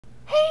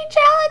Hey,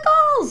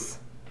 Jellicles!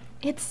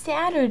 It's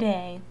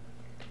Saturday.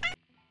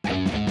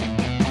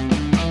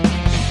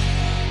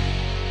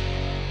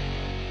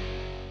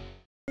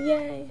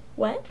 Yay.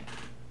 What?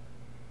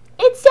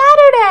 It's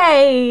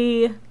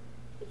Saturday!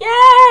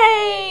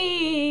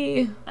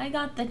 Yay! I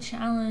got the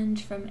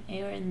challenge from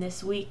Aaron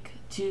this week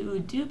to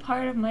do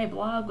part of my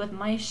vlog with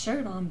my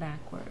shirt on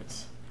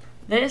backwards.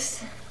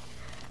 This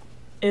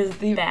is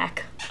the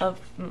back of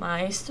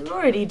my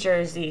sorority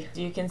jersey. As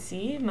you can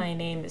see, my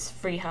name is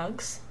Free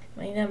Hugs.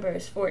 My number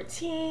is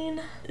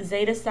 14.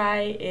 Zeta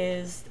Psi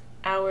is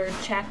our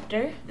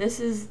chapter.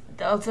 This is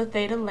Delta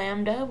Theta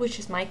Lambda, which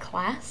is my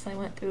class. I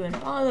went through in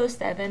Follow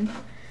 7.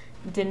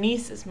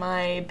 Denise is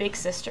my big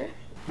sister.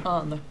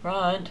 On the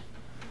front,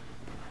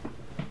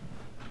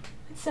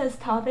 it says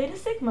Tau Beta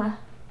Sigma.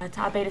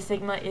 Tau Beta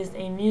Sigma is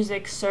a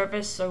music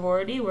service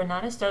sorority. We're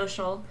not a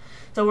social,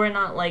 so we're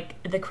not like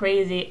the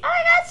crazy, oh my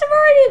god,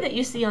 sorority that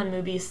you see on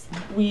movies.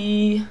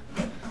 We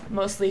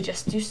mostly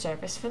just do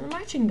service for the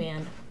marching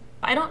band.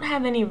 I don't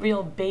have any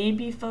real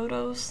baby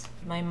photos.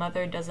 My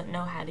mother doesn't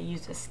know how to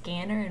use a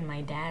scanner and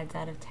my dad's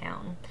out of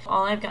town.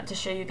 All I've got to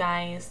show you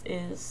guys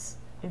is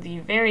the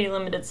very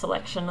limited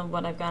selection of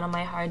what I've got on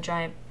my hard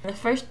drive. The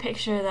first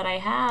picture that I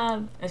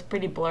have is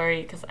pretty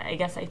blurry because I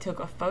guess I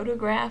took a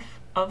photograph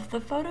of the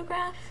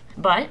photograph.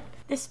 But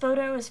this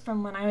photo is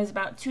from when I was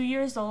about 2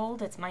 years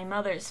old. It's my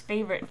mother's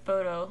favorite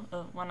photo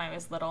of when I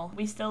was little.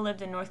 We still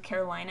lived in North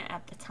Carolina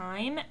at the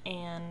time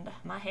and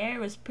my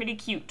hair was pretty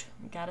cute,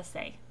 gotta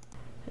say.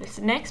 This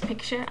next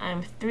picture,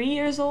 I'm 3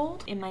 years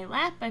old. In my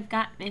lap, I've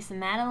got Miss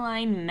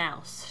Madeline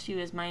Mouse. She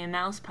was my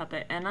mouse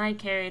puppet, and I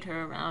carried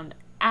her around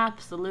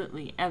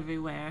absolutely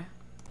everywhere.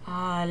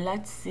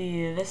 Let's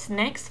see. This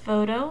next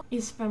photo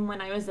is from when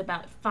I was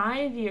about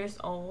 5 years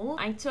old.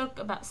 I took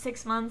about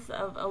 6 months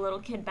of a little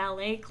kid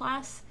ballet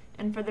class,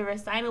 and for the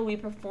recital, we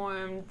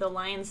performed The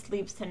Lion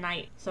Sleeps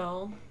Tonight.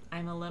 So,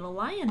 I'm a little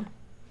lion.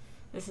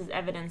 This is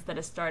evidence that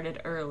it started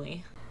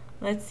early.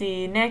 Let's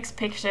see, next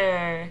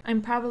picture.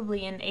 I'm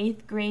probably in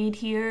 8th grade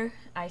here.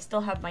 I still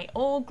have my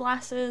old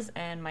glasses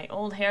and my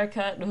old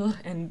haircut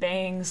and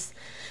bangs.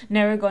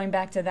 Never going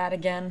back to that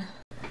again.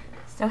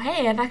 So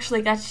hey, I've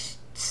actually got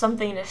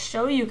something to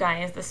show you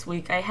guys this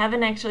week. I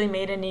haven't actually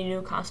made any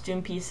new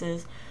costume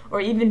pieces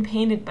or even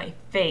painted my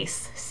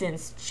face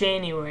since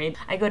January.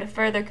 I go to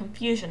Further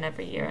Confusion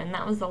every year, and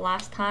that was the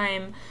last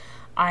time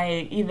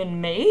I even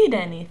made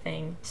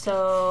anything.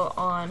 So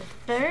on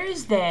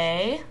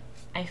Thursday,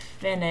 I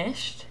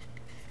finished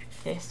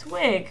this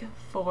wig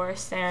for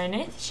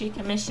Serenith. She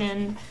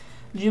commissioned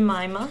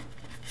Jemima,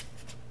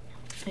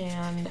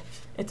 and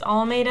it's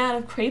all made out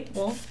of crepe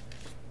wool.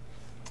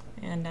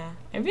 And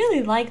I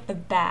really like the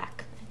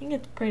back. I think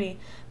it's pretty,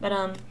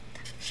 but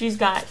she's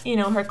got, you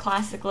know, her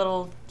classic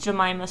little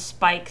Jemima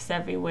spikes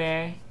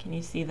everywhere. Can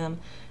you see them?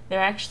 They're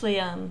actually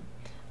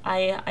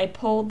I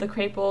pulled the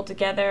crepe wool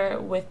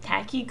together with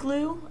tacky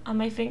glue on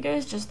my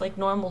fingers, just like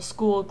normal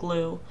school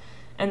glue,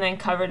 and then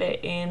covered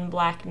it in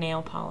black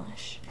nail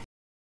polish.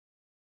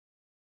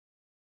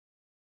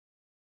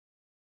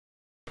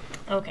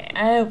 Okay,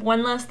 I have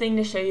one last thing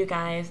to show you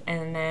guys,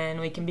 and then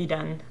we can be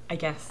done, I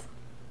guess.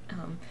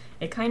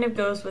 It kind of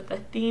goes with the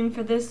theme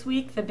for this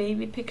week, the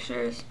baby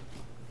pictures.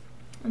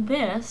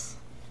 This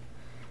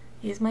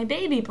is my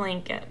baby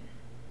blanket.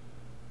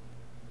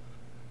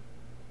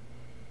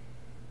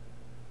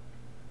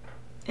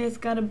 It's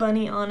got a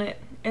bunny on it.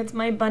 It's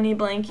my bunny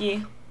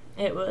blankie.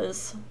 It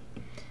was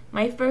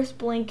my first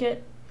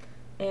blanket,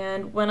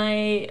 and when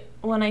I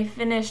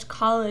finished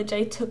college,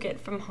 I took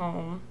it from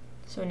home.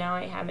 So now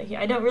I have it here.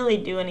 I don't really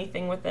do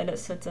anything with it. It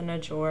sits in a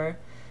drawer,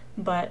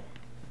 but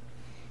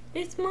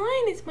it's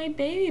mine. It's my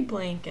baby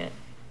blanket.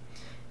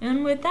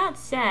 And with that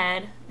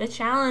said, the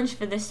challenge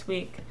for this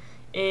week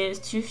is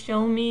to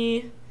show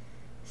me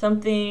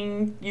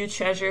something you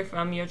treasure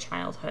from your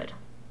childhood.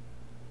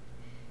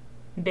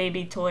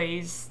 Baby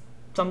toys,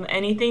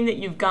 anything that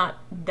you've got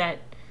that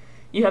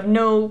you have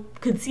no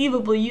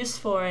conceivable use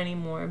for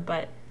anymore,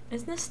 but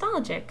it's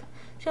nostalgic.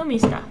 Show me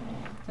stuff.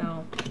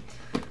 So,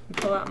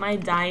 pull out my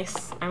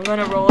dice. I'm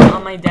gonna roll it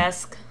on my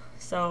desk,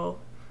 so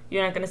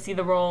you're not gonna see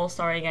the roll.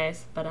 Sorry,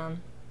 guys, but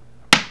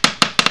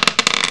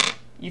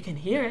you can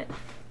hear it.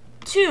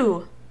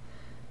 2.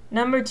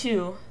 Number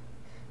 2.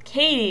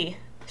 Katie,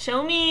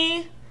 show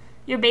me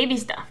your baby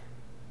stuff.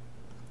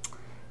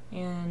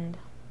 And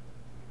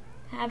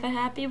have a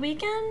happy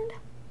weekend.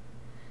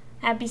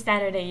 Happy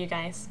Saturday, you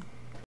guys.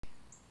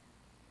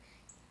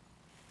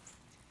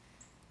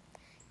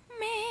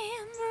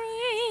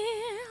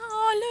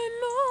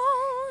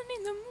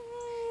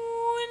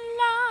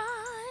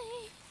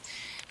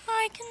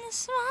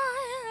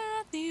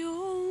 Smile at the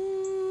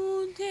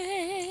old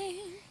day.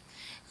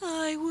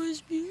 I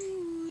was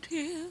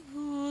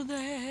beautiful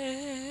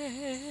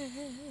then.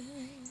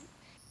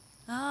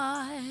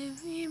 I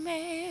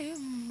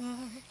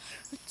remember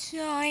a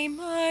time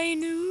I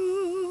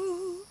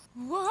knew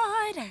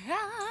what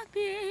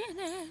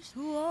happiness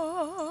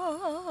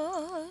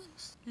was.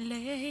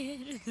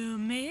 Let the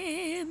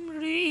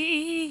memory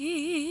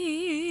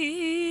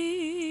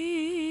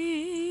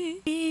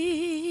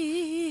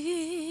be.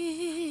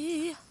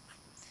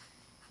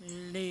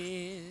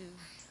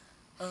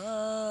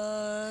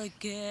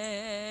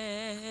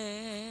 again.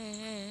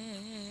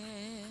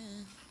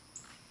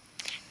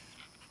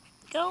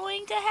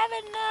 Going to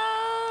heaven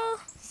now.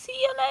 See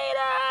you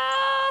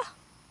later.